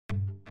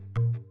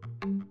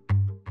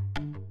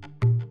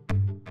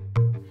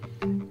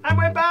And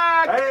we're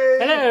back! Hey!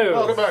 Hello!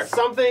 Welcome back.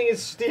 Something is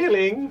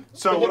stealing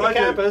So the what I do-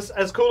 hippocampus,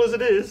 as cool as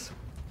it is.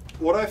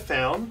 What I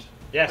found,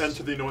 Yes. and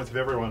to the annoyance of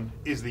everyone,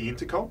 is the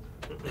intercom.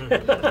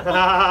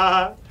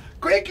 So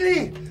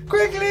Quickly!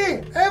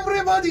 Quickly!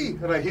 Everybody!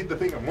 And I hit the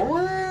thing. So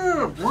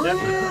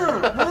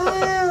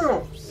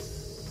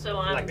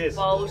I'm Like this.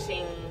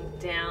 bolting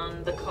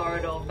down the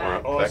corridor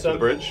back. Alright. Back to the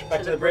bridge.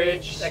 Back to the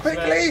bridge. Excellent.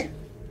 Quickly!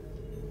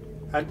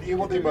 And you know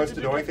what the most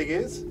annoying thing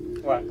is?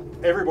 What?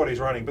 Everybody's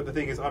running, but the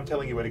thing is, I'm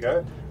telling you where to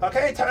go.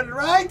 Okay, turn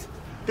right,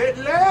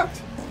 then left,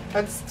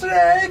 and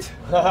straight.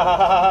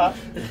 And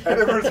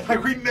everyone's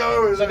like, we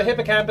know. So the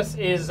hippocampus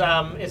is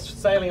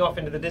sailing off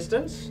into the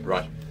distance.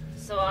 Right.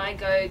 So I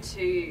go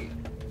to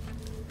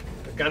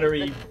The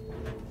gunnery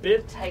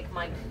bit. take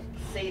my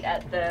seat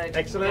at the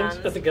Excellent.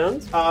 guns. At the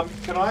guns?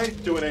 Can I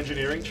do an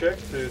engineering check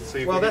to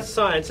see if Well, we that's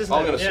science, isn't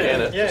I'm it? going to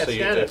scan it Yeah, to see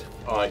scan if it.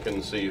 I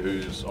can see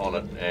who's on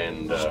it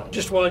and.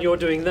 Just while you're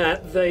doing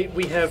that,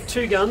 we have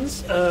two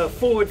guns, a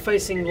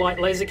forward-facing light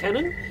laser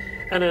cannon,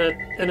 and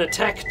an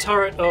attack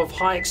turret of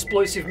high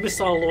explosive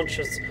missile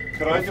launchers.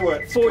 could I do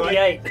it?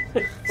 48.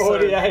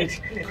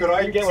 48. Could I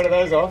You can get one of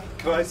those off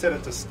Could I set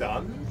it to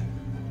stun?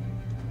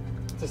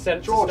 to set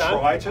it to Or stun.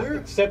 try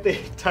to? Set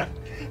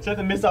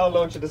the missile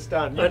launcher to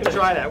stun. You can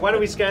try that. Why don't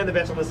we scan the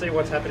vessel and see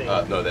what's happening?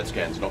 no, that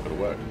scan's not going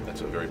to work. That's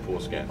a very poor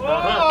scan.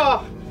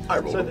 Oh! I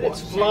rolled So a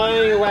it's 1.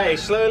 flying away,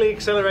 slowly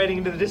accelerating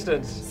into the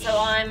distance. So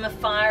I'm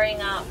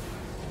firing up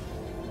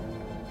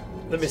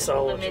The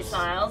missile the launchers.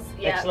 missiles.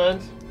 Yeah.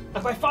 Excellent.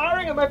 Am I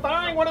firing? Am I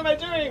firing? What am I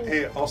doing?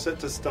 Here, I'll set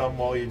to stun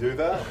while you do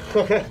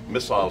that.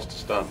 Missiles to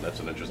stun. That's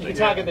an interesting. You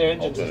can target their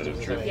engine alternative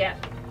systems. truth. isn't it?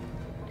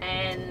 Yeah.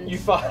 And You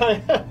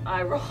fire.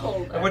 I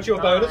rolled. And what's your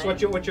bonus?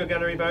 What's your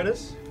gunnery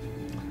bonus?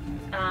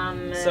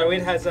 So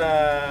it has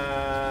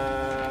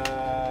a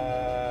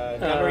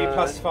gunnery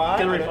plus 5.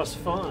 Gunnery plus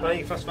 5.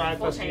 Gunnery plus 5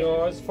 plus 14.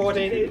 yours.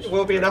 14 it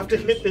will be enough to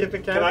hit the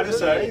hippocampus. Can I just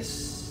say,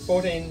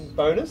 14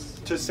 bonus.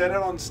 to set it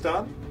on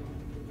stun,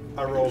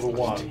 I rolled a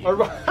 1.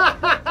 Alright.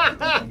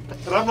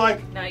 And I'm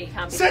like, No, you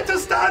can't. Be set to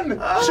stun!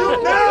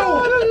 Shoot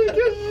now!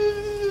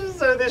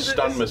 So this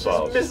Stun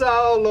missiles.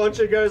 missile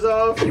launcher goes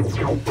off.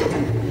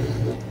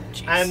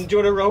 And do you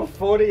want to roll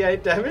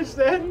 48 damage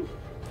then?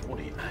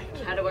 48.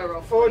 How do I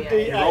roll 48?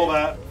 48? You roll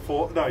that.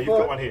 No, you've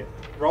got one here.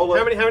 Roll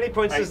it. How many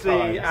points 8 does the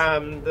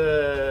times.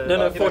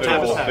 No, 34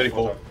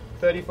 34.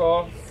 34.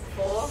 34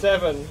 4,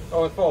 7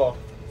 or 4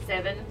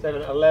 7,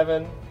 7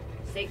 11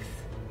 6,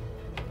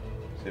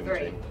 3,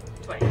 17.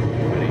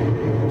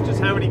 20.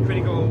 just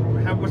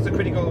what's the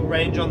critical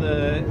range on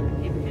the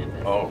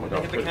Hippocampus. Oh, we're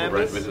not critical Hippocampus?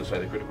 range. Where does it say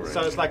the critical range?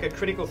 so it's like a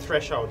critical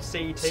threshold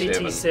CT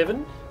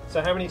CT7,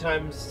 so how many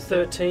times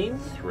 13.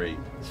 3.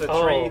 so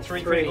Oh, three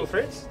three. critical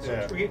threats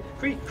Yeah.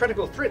 three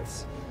critical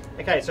threats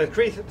okay so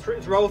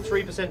roll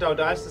 3 percentile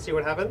dice to see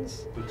what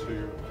happens The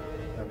 2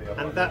 and the other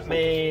and one. that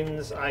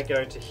means I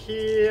go to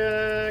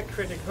here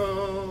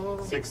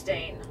critical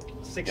 16,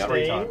 16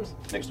 3 times.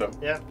 Next time.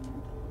 yeah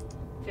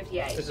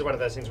 58, this is one of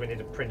those things we need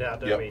to print out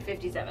don't Yep. we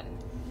 57.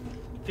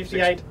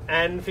 58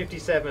 and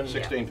 57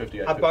 16,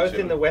 58. are both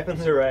 57. in the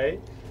weapons array,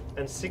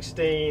 and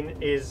 16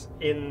 is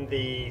in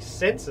the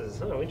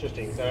sensors. Oh,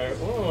 interesting.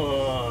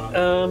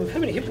 So, How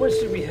many hit points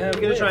did we have?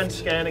 we're going to try and left?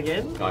 scan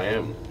again. I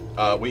am.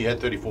 We had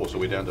 34, so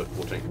we're down to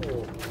 14.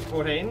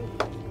 14.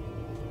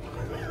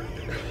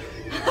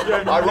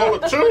 I roll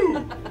a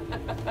 2!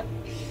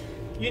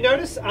 You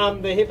notice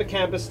the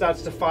hippocampus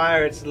starts to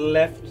fire its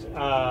left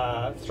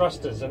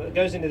thrusters, and it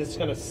goes into this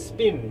kind of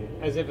spin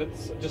as if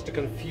it's just a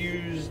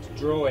confused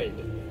droid.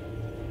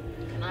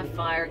 Can I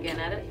fire again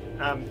at it?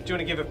 Do you want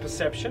to give a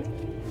perception?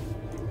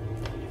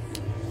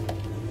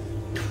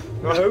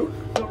 No.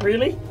 Not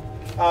really.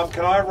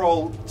 Can I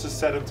roll to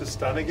set him to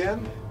stun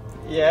again?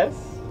 Yes.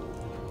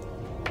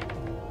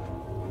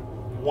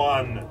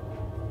 1.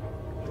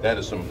 That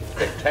is some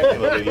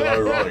spectacularly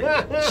low rolling.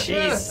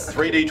 Jeez.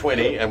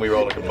 3d20, and we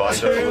roll a combined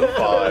total of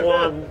 5.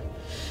 1.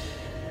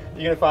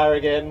 You're going to fire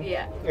again?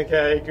 Yeah.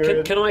 Okay,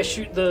 good. Can I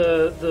shoot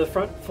the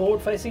front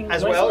forward-facing?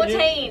 As laser? well,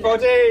 14.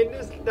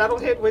 14. That'll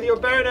hit with your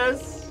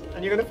bonus,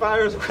 and you're going to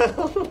fire as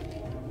well.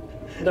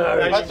 No.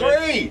 A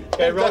 3!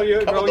 Okay, roll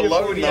your Covered the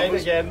low 48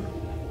 numbers. again.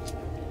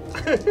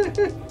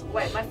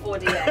 Wait, my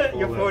 48.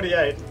 You're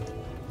 48.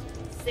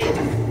 6,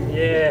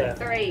 Yeah.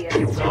 3,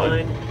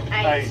 9,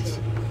 8.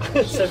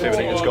 8.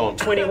 17 is gone.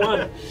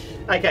 21.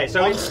 Okay,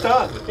 so I'm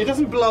stunned. it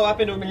doesn't blow up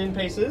into a million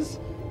pieces,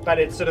 but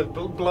it sort of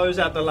blows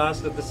out the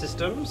last of the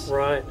systems.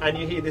 Right. And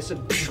you hear this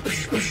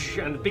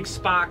and big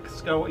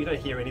sparks go. You don't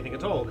hear anything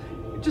at all.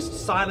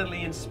 Just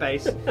silently in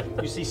space,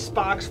 you see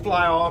sparks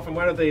fly off, and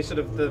one of the sort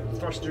of the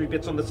thrustery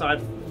bits on the side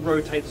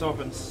rotates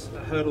off and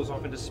hurtles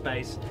off into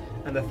space,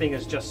 and the thing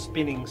is just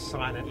spinning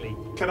silently.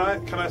 Can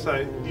I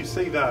say, you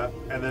see that,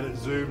 and then it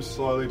zooms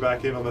slowly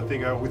back in on the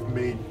thing with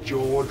me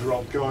jaw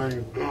drop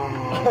going.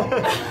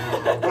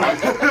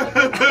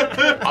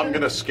 I'm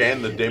going to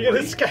scan the You're going to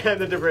debris. scan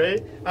the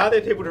debris. Are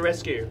there people to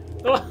rescue?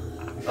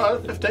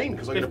 15,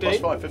 because I get a 15? plus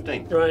 5,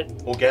 15. Right.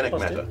 Organic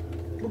Plus matter.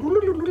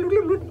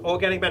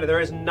 Organic matter. There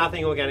is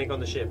nothing organic on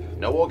the ship.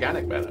 No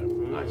organic matter.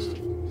 Nice.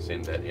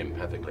 Send that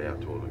empathically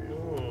out to all of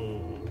you.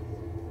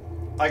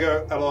 I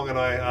go along and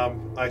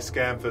I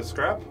scan for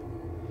scrap.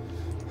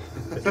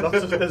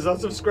 There's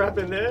lots of scrap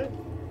in there.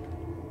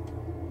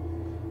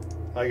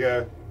 I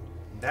go,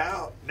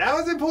 now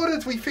it's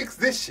important we fix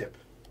this ship.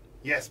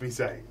 Yes, me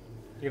say.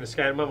 You're going to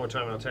scan one more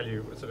time and I'll tell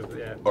you sort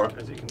of, All right.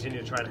 as you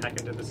continue to try and hack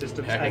into the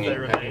systems Hacking, as they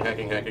and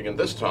remain. hacking, and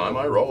this time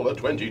I roll a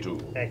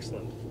 22.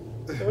 Excellent.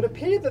 So it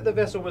appeared that the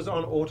vessel was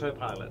on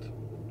autopilot,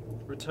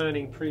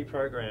 returning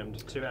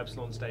pre-programmed to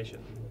Absalon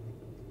Station.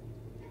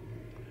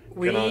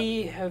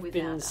 We have We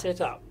been found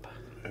set up.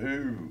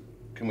 Who?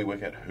 Can we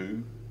work out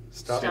who?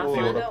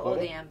 Starfinder or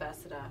Porter? the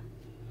Ambassador?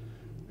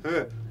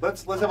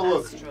 Let's have a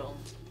look. Astral.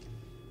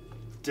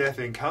 Death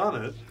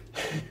Incarnate,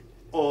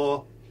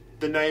 or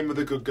the name of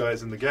the good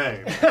guys in the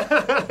game.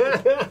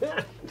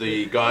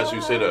 The guys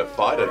who sent a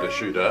fighter to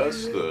shoot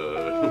us.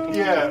 The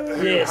Yeah,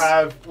 who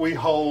Yes. we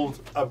hold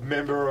a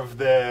member of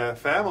their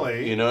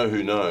family. you know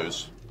who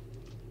knows?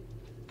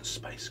 The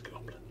space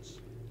goblins.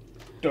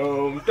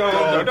 Dum, dum,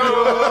 dum, dum.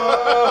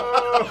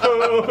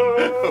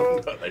 No,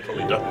 they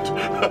probably don't.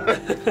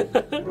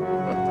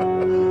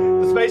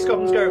 The space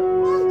goblins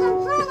go.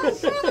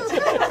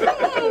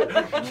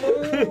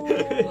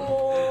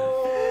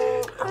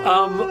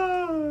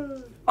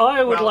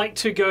 I would Well- like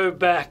to go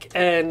back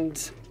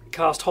and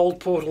cast Hold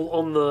Portal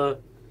on the.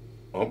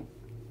 Oh,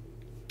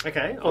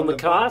 Okay, On the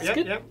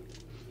casket?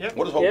 Yep.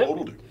 what does Hold Yep.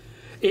 Portal do?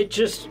 It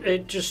just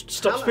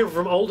stops How people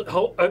from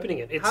opening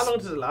it. It's, How long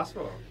does it last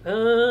for?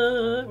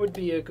 would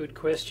be a good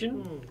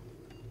question.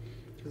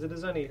 Because it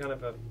is only kind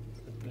of a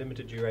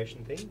limited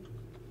duration thing.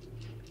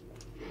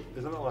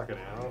 Isn't it like an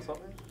hour or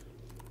something?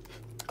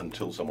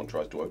 Until someone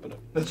tries to open it.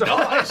 That's right.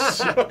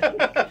 Nice!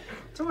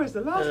 It's always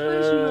the last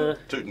place you know.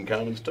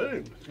 Tutankhamun's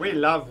tomb. We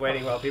love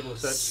waiting while people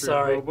search through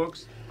Sorry. rule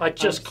books. I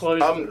just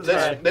closed.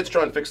 Let's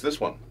try and fix this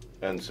one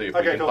and see if we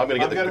Okay, can. cool. I'm going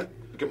to get I'm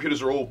the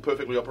computers are all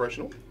perfectly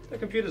operational. The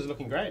computer's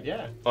looking great,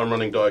 yeah. I'm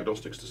running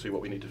diagnostics to see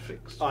what we need to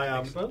fix.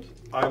 Excellent.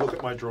 I look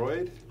at my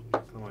droid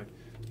and I'm like,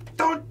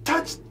 don't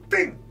touch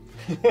thing!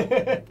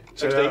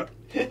 16.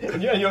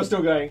 And you're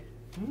still going,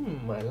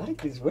 I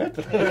like this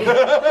weapon.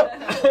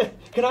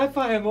 Can I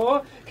fire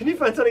more? Can you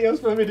find something else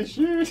for me to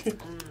shoot?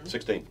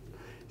 16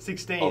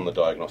 16. on the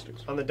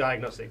diagnostics. On the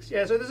diagnostics.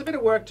 Yeah, so there's a bit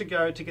of work to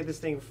go to get this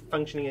thing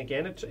functioning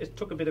again. It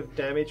took a bit of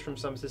damage from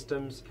some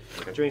systems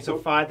during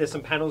some fight. There's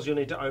some panels you'll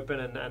need to open,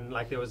 and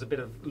like there was a bit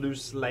of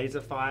loose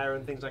laser fire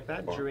and things like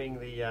that Right. during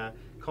the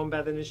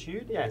combat that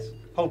ensued. Yes.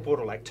 Hold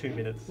portal like 2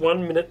 minutes.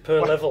 1 minute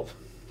per level.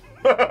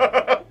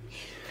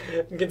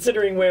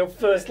 Considering we're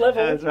first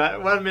level. That's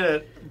right. 1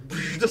 minute.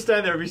 Just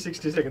stand there every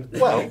 60 seconds.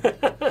 Well,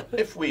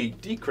 if we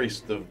decrease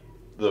the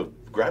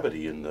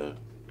gravity in the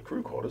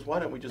crew quarters, why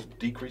don't we just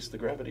decrease the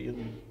gravity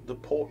in the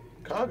port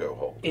cargo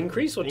hold?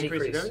 Increase or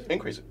Increase decrease? the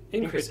Increase it.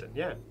 Increase it,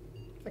 yeah.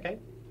 Okay.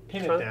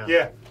 Pin it Fine. down.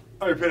 Yeah,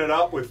 open it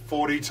up with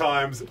 40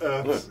 times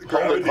Earth's Look,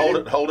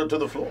 gravity. hold it to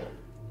the floor,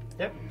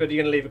 Yep, but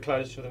you're going to leave it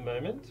closed for the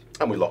moment.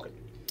 and we lock it.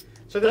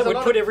 So there's That a would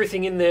lot put of-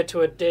 everything in there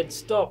to a dead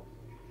stop.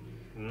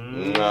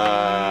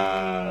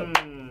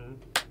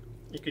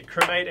 You could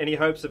cremate any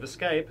hopes of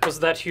escape. Was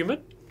that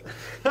human?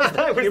 Was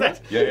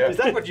that, Yeah, yeah. Is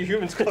that what you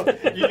humans call?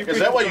 Is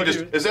that why you just?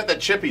 Is that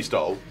chip he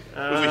stole? It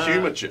was a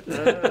human chip.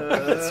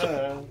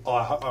 Yeah,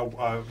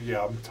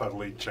 I'm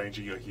totally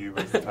changing your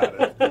human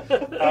pattern.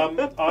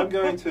 I'm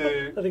going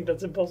to. I think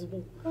that's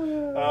impossible.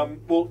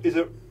 Well, is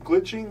it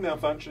glitching,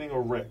 malfunctioning,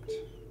 or wrecked?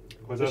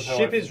 Was The that how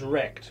ship I- is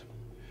wrecked.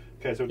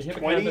 Okay, so it's the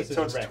 20. hippocampus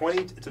So is it's wrecked. 20.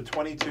 It's a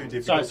 22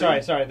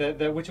 difficulty. Sorry.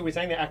 The which are we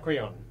saying? The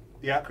Acreon.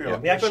 The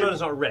Acreon. The Acreon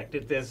is not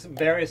wrecked. There's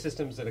various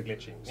systems that are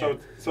glitching. So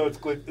it's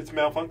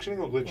malfunctioning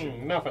or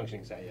glitching.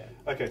 Malfunctioning, say,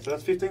 yeah. Okay, so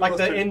that's 15 Like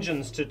plus the 2,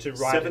 engines to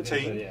ride it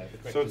 17. into, yeah, the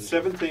correct So it's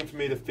position. 17 for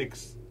me to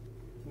fix.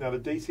 Now the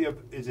DC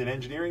is an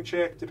engineering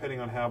check, depending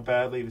on how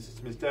badly the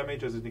system is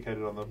damaged, as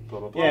indicated on the blah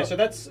blah blah. Yeah, so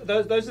those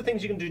are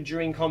things you can do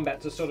during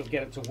combat to sort of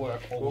get it to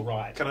work all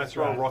right. Can I That's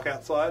throw right. a rock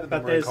outside and But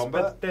then we're in there's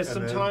combat? there's and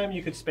some then- time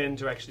you could spend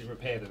to actually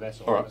repair the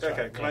vessel. All right. That's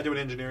Okay, right, can yeah. I do an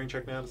engineering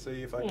check now to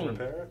see if I can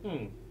repair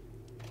it?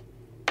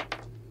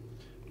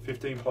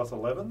 15 plus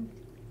 11.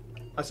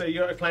 So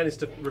your plan is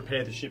to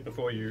repair the ship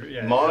before you.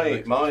 Yeah, My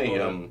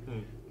explore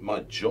my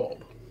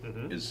job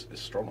Mhm. is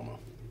astronomer.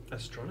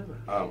 astronomer.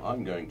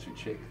 I'm going to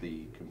check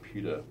the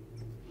computer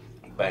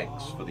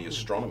banks for the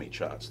astronomy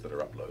charts that are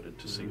uploaded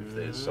to see if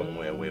there's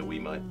somewhere where we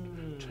might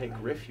take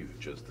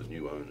refuge as the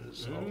new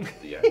owners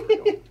of the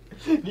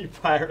Acreon. New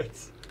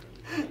pirates.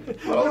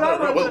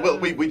 Well,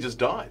 we just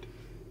died.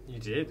 You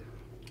did.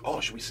 Oh,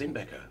 should we send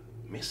back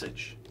a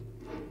message?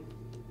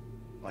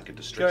 Like a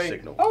distress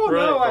signal. Oh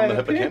no, Right, I from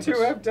the appear to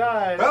hippocampus. have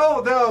died.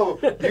 Oh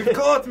no! You've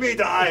caught me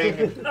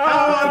dying!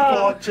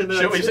 How unfortunate!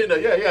 Should we send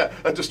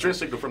a distress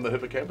signal from the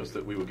hippocampus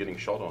that we were getting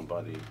shot on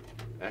by the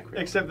Acreon?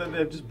 Except that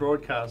they've just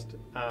broadcast.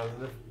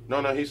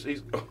 No, he's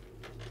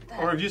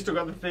Or have you still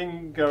got the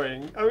thing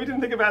going? Oh, we didn't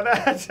think about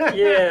that.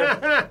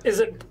 Yeah. Is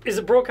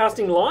it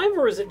broadcasting live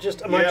or is it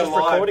just? Am I Yeah, just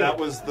live. recording? That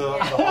was the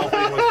whole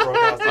thing was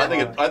broadcasting. I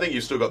think live. I think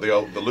you've still got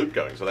the loop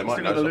going, so they might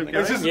Still know got the loop something.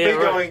 going. It's just Yeah, me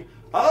right. going.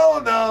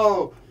 Oh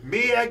no,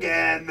 me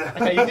again.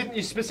 Okay,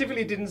 you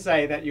specifically didn't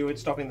say that you were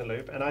stopping the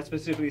loop, and I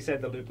specifically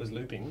said the loop was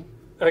looping,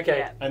 Okay.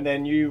 Yeah. and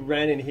then you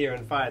ran in here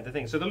and fired the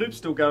thing. So the loop's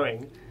still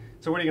going.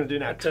 So what are you going to do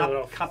now? Turn it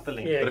off. Cut the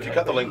link. Yeah. But if you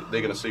cut the link,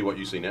 they're going to see what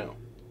you see now.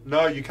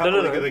 No, you can't. No.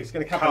 It's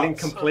going to cut the link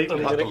completely.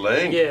 I'm Cut the gonna-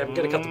 link. Yeah, I'm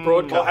going to cut the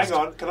Well, broadcast. hang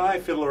on. Can I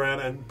fiddle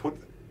around and put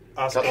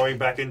us Cut. going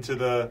back into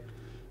the?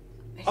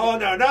 Oh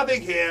no,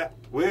 nothing here.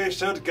 We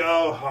should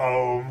go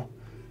home.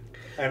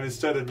 And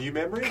insert a new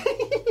memory.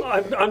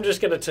 I'm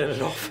just going to turn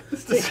it off.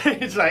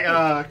 It's like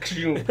All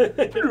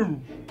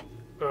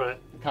right.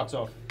 cuts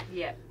off.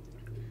 Yeah.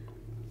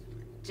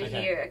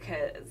 Jahir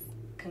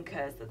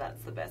concurs that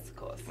that's the best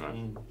course.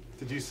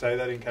 Did you say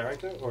that in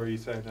character, or are you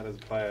saying that as a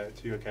player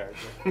to your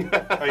character?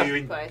 Are you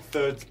in Both.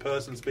 third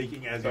person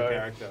speaking as your Both.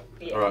 character?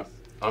 Yeah. All right,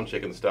 I'm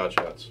checking the star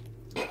charts.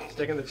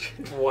 Sticking the.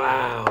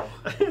 Wow.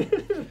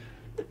 Some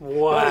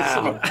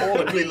Wow.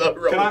 appallingly low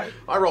roll. Can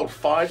I rolled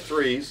 5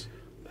 3s,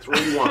 3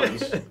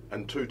 1s,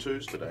 and 2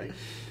 2s today.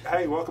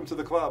 Hey, welcome to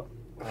the club.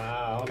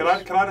 Wow. Can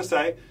I just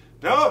say,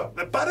 no,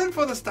 the button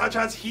for the star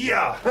chart's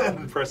here,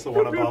 and press the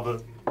one above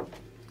it.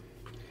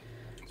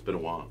 It's been a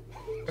while.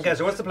 Okay,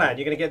 so what's the plan?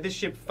 You're going to get this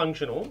ship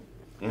functional.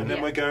 And then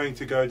Yeah. we're going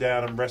to go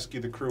down and rescue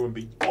the crew and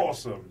be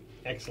awesome.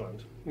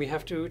 Excellent. We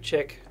have to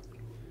check.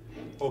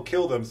 Or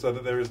kill them so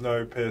that there is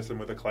no person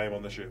with a claim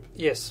on the ship.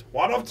 Yes.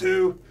 One of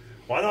two.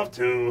 One of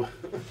two.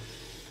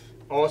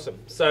 Awesome.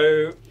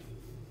 So,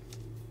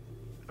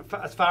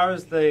 as far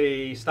as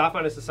the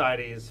Starfinder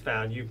Society is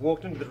found, you've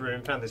walked into the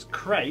room, found this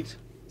crate,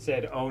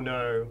 said, "Oh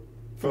no."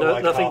 For No-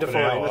 like nothing half to an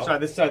find. hour. That's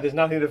right. So there's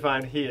nothing to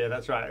find here.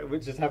 That's right.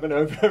 Which just happened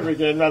over and over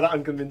again, rather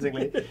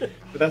unconvincingly. But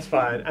that's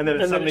fine. And then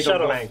it And then suddenly it got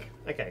shut off. blank.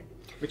 Okay.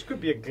 Which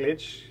could be a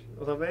glitch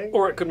or something.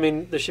 Or it could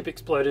mean the ship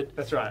exploded.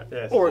 That's right.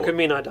 Yes. Or it could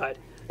mean I died.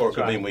 Or it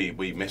could right. mean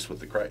we messed with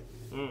the crate.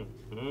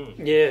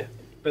 Yeah.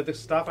 But the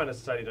Starfinder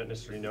Society don't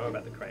necessarily know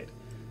about the crate.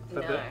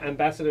 But No. the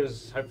ambassador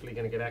is hopefully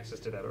going to get access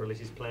to that, or at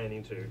least he's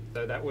planning to.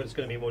 Though that was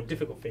going to be more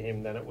difficult for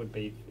him than it would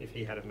be if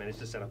he had have managed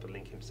to set up a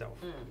link himself.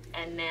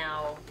 And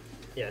now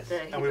Yes.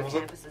 the And we've also-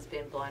 hippocampus has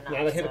been blown up.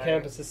 Now the so-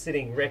 hippocampus is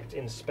sitting wrecked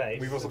in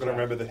space. We've also That's got to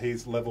right. remember that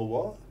he's level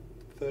what?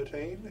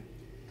 13?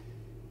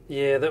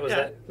 Yeah, that was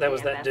Yeah. that was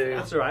Yeah, that that's dude.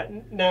 That's all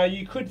right. Now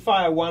you could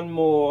fire one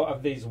more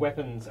of these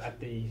weapons at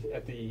the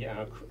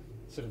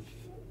sort of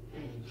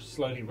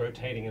slowly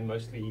rotating and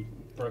mostly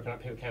broken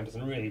up hippocampus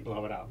and really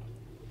blow it up.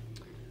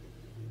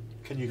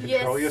 Can you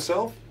control Yes.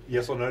 yourself?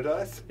 Yes or no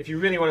dice? If you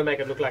really want to make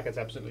it look like it's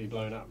absolutely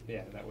blown up,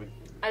 yeah, that would.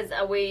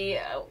 Are we?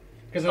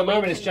 Because at the Are we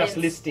moment it's just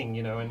convinced- listing,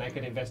 you know, and they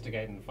could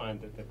investigate and find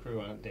that the crew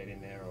aren't dead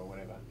in there or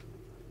whatever.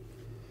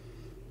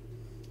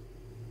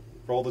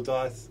 Roll the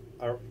dice.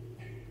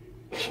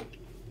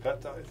 That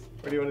dice.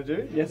 What do you want to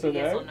do? Yes or no?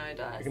 Yes or no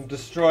dice. You can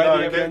destroy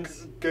the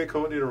evidence. Get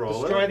Courtney to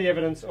roll Destroy it. the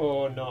evidence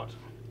or not.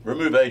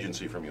 Remove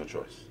agency from your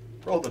choice.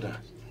 Roll the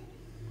dice.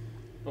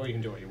 Or you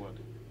can do what you want.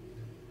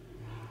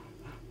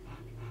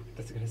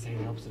 That's going to say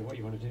the opposite of what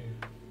you want to do.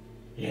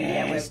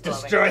 Yes, we're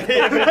destroy the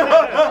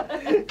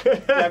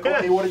evidence. Now,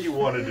 Courtney, what do you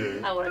want to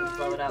do? I wanted to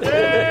blow it up.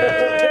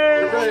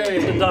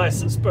 The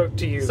dice that spoke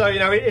to you. So you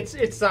know it's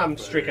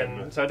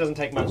stricken, so it doesn't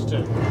take much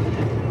to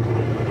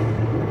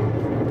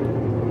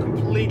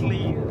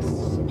completely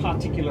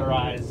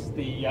particularize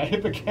the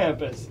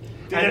hippocampus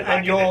Did it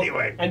back in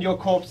anyway. and your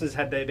corpses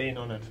had they been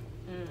on it.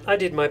 I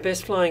did my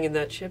best flying in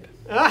that ship.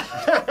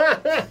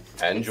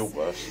 And your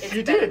worst. It's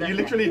You better did. than You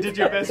literally that. did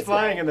your best This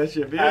flying way. in the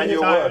ship. And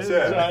your worst,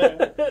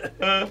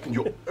 yeah.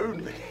 Your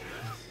only.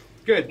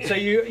 Good. So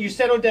you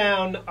settle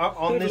down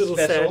on A this little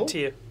vessel. sad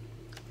tear.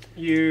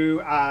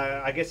 You,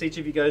 I guess each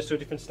of you goes to a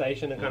different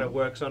station and kind of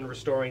works on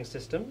restoring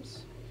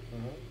systems.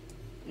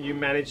 You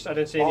managed. I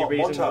don't see any Oh,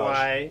 reason montage.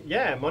 why.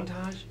 Yeah,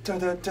 montage. Dun,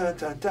 dun, dun,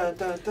 dun, dun,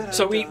 dun, dun,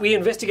 So dun. we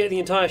investigate the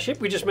entire ship.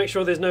 We just make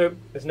sure there's no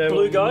There's no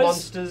blue guys.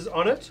 monsters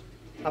on it,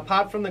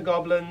 apart from the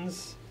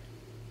goblins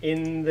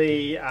in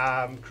the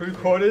crew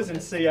quarters in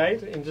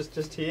C8, in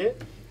just here,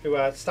 who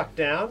are stuck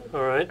down,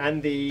 All right.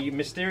 and the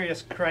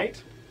mysterious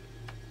crate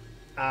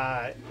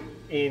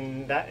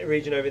in that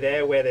region over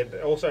there, where they've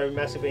also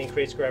massively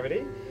increased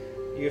gravity.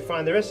 You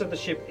find the rest of the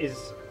ship is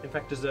in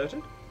fact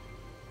deserted.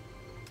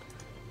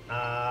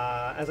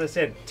 As I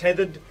said,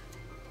 tethered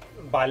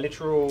by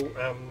literal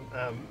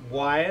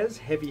wires,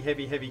 heavy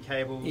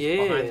cables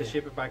Yeah. behind the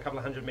ship. By a couple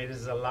of 100 meters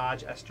is a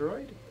large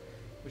asteroid,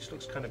 which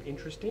looks kind of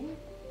interesting.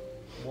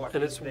 What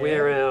And is it's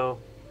there?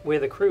 where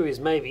the crew is,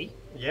 maybe.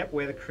 Yep,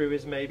 where the crew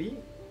is maybe.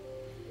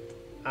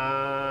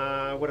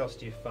 What else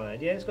do you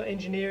find? Yeah, it's got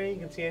engineering. You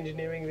can see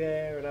engineering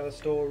there, and other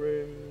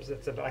storerooms.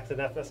 That's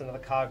another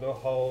cargo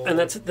hold. And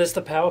that's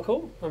the power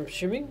core, I'm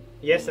assuming.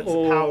 yes, that's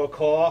or- the power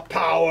core.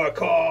 Power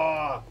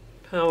core.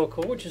 Power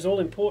core, which is all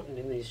important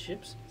in these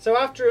ships. So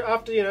after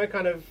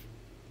kind of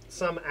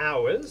some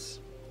hours,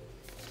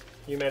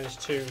 you managed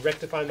to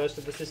rectify most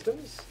of the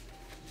systems,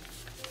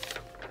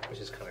 which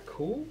is kind of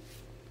cool.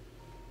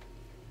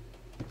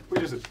 We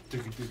just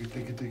dig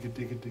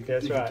it.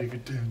 That's right.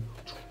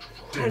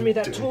 Hand me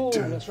that tool.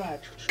 That's right.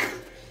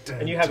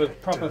 And you have a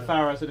proper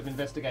thorough sort of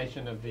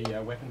investigation of the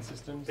weapon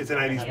systems. It's an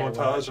 80s Yeah.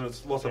 montage, and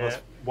it's lots of Yeah. us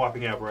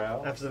wiping our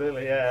brow.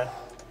 Absolutely, yeah.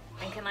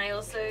 And can I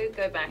also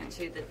go back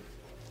to the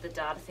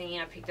data thingy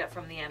I picked up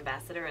from the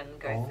ambassador and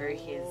go through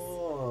his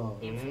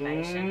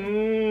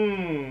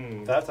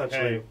information? That's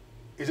actually. Okay.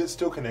 Is it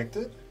still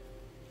connected?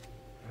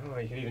 Oh,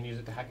 you can even use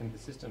it to hack into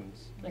the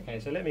systems. Okay,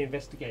 so let me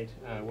investigate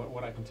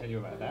what I can tell you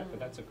about that, but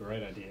that's a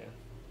great idea.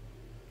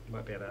 You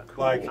might be able to...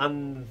 Like-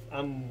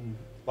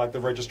 Like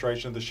the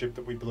registration of the ship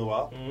that we blew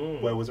up.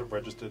 Mm. Where was it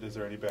registered? Is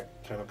there any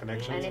back channel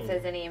connection? And if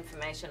there's any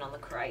information on the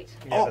crate.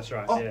 Yeah, Oh, that's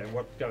right. oh. Yeah,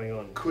 what's going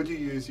on? Could you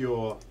use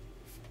your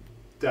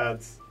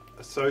dad's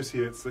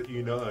associates that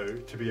you know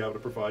to be able to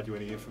provide you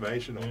any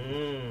information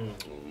on?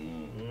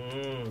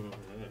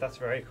 That's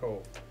very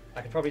cool.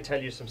 I can probably tell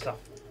you some stuff,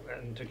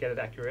 and to get it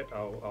accurate,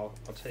 I'll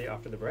tell you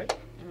after the break.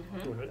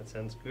 That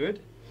sounds good.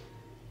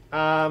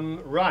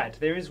 Right,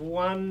 there is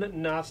one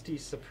nasty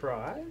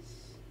surprise.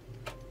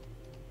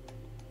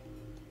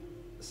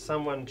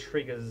 Someone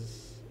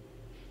triggers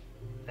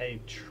a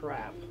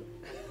trap.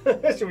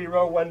 Should we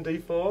roll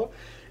 1d4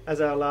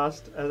 as our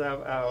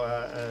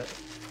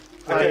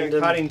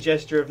parting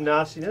gesture of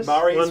nastiness?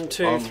 Murray's 1,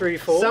 2, 3,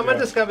 4. Someone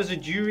Yeah. discovers a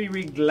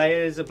jury-rigged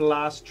laser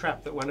blast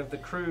trap that one of the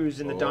crews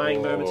in the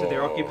dying moments of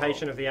their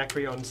occupation of the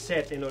Acreon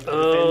set in order to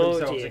defend Oh,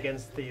 themselves dear.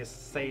 against the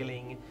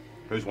assailing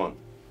Who's won?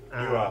 You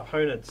are.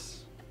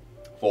 opponents.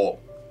 4.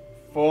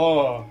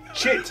 4.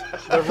 Shit!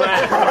 The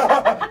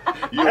rat.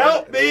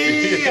 Help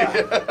me!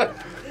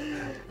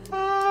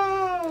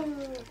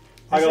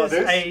 I got This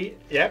is this.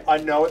 Yep. I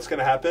know it's going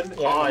to happen. Yeah.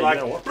 Oh, I'm you like,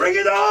 know what? bring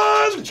it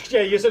on!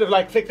 Yeah, you're sort of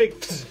like flick, flick.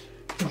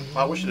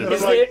 I wish it had.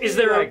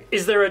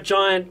 Is there a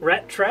giant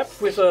rat trap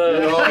with a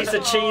No. piece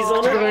of cheese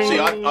on it? See,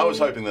 I was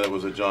hoping that it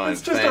was a giant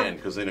It's just fan,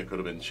 because then it could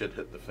have been shit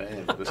hit the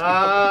fan. But this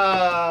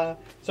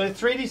So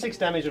 3d6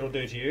 damage it'll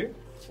do to you.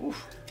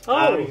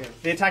 Oh,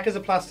 The attack is a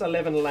plus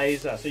 11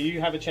 laser, so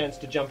you have a chance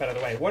to jump out of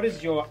the way. What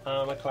is your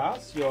armor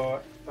class? Your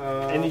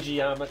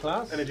energy armor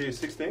class? Energy is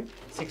 16.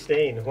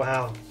 16.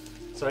 Wow.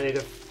 So I need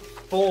a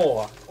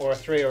 4 or a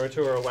 3 or a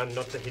 2 or a 1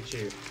 not to hit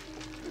you.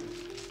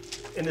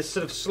 In this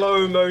sort of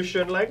slow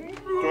motion, like...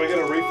 Do I get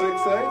a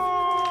reflex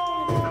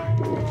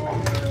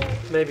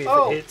save? maybe if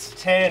Oh, it hits.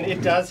 10.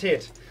 It does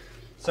hit.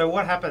 So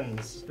what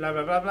happens? Blah,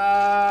 blah, blah,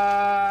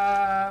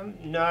 blah.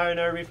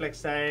 No reflex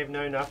save,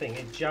 no nothing.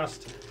 It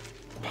just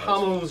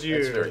pummels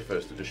you. That's very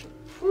first edition.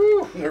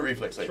 No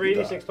reflex save.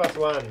 3d6 plus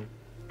 1.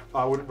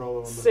 I wouldn't roll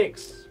it on the...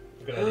 6.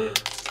 Good idea.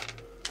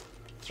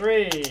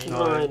 3.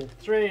 9,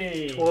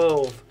 3.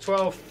 12.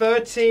 12.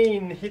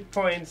 13 hit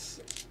points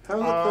How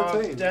is of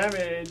it 13?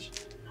 damage.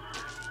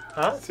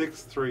 Huh?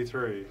 6, 3,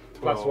 3.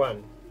 Plus 12.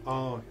 1.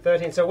 Oh,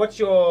 13. So what's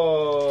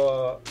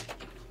your...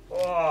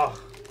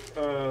 Oh.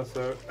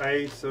 so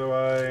 8, so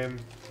I'm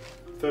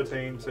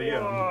 13, so yeah.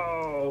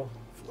 Oh.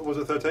 Was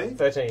it 13?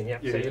 13, yeah.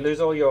 Yeah. So you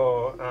lose all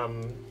your,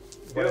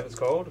 whatever Yep. it's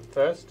called,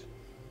 first,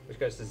 which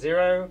goes to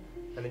 0,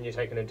 and then you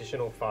take an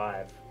additional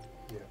 5.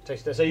 Yeah.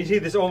 So you see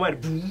this all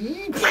went...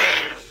 And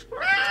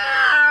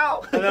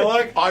they're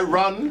like, I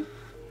run,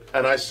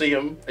 and I see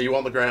him. Are you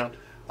on the ground?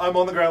 I'm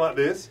on the ground like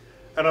this,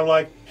 and I'm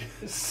like,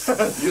 You're I'm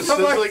sizzling.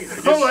 like,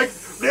 no!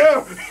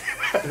 No!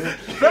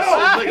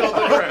 sizzling on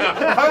the ground.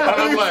 And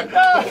I'm like, I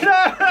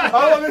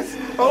love this!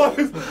 I'm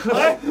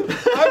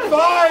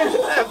fine!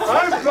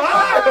 I'm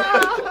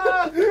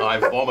fine! I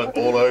vomit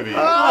all over you.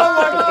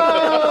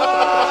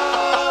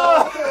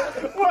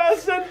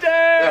 Worse than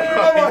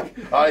dead!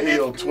 I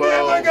heal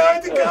 12, Never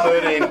going to go!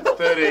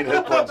 13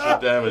 hit points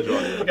of damage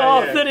on you.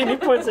 Oh, 13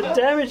 hit points of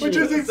damage. Which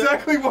you. is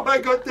exactly what I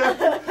got down.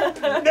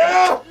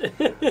 No!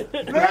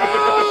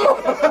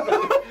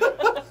 No!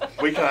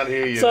 We can't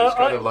hear you. So There's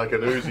kind I- of like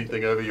an oozy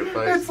thing over your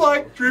face. It's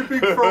like dripping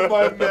from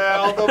my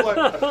mouth. I'm like,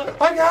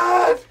 I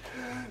can't!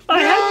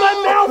 I had my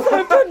mouth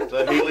open.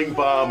 The healing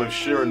balm of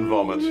Shirin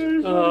vomit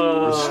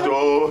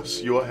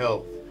restores your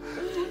health.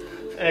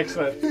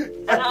 Excellent.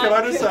 And Can I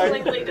I'm just say,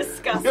 completely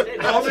disgusted.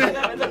 on watching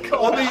them in the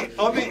corner.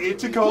 the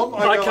intercom,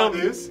 I go can't-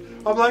 like this.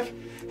 I'm like,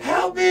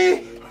 help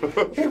me!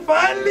 He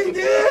finally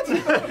did!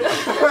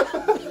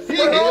 He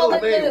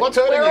healed me. What's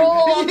hurting We're you?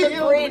 all on He the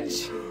healed me.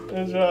 bridge.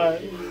 That's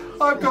right.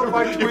 I've got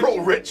my You're Twitch. all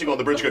retching on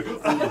the bridge going,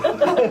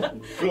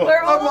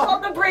 We're all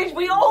on the bridge.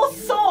 We all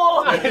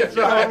saw.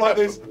 I'm like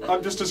this.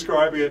 I'm just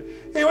describing it.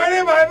 He went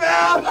in my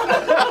mouth!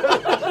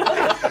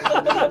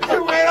 He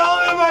went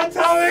all in my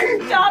tummy!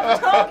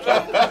 Stop talking.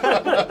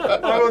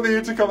 I'm on the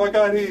intercom, I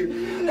can't hear you.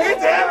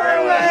 It's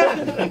everywhere!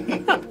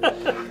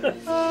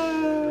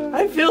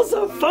 I feel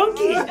so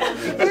funky.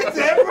 It's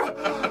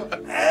everywhere!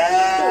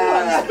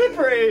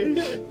 Slippery.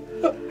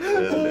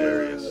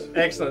 hilarious.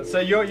 Excellent. So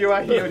you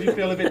are healed. You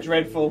feel a bit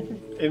dreadful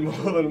in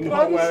more than Can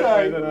I one just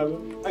way say, than another.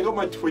 I got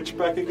my Twitch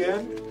back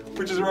again,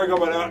 which is where I got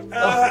my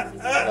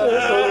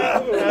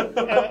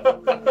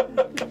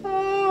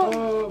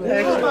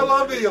I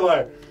love it, you're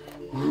like,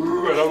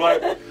 "Ooh," and I'm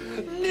like,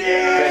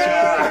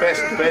 yeah!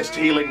 Best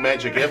healing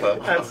magic ever.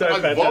 That's so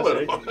I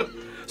vomit.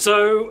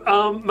 So,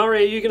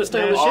 Murray, are you going to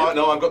stay on the Oh, ship?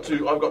 no, I've got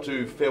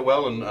to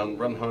farewell and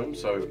run home.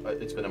 So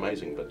it's been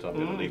amazing, but I'm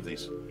going to leave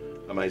these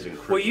amazing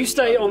crew. Well, you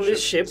stay on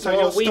this ship So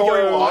while your we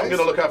story go. was- I'm going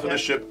to look after the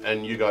ship,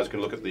 and you guys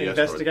can look at the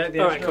Investigate the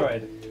All right, cool.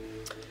 asteroid.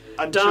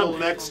 Until Done.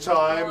 next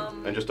time.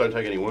 asteroid. And just don't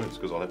take any wounds,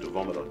 because I'll have to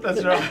vomit on you.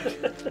 That's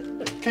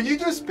right. Can you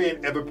just be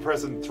an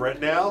ever-present threat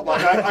now?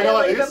 Like I go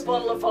like Leave this. a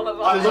bottle of vomit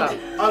I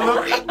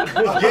behind.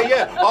 look.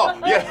 Yeah. Oh,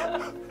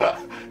 yeah.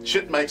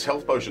 Shit makes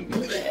health potion.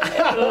 Take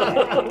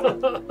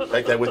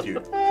that with you.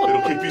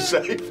 It'll keep you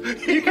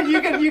safe. You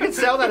can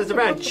sell that as a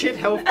brand. Chit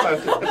health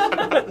potion.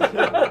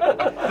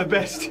 The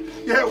best.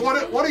 Yeah.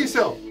 What do you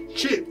sell?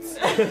 Chits.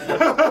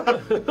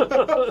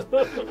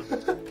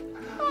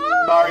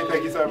 Mari,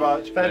 thank you so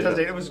much.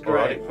 Fantastic. It was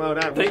great. Alrighty. Well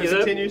done. Thank We you, should sir.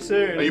 continue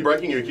soon. Are you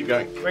breaking or keep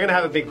going? We're gonna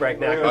have a big break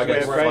now. 'cause we Okay,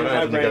 have so I great don't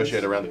have to brains.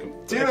 negotiate around the...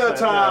 Dinner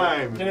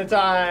time. Dinner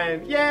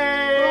time.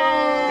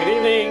 Yay! Good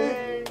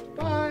evening.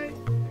 Bye.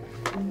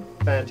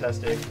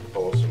 Fantastic.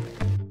 Awesome.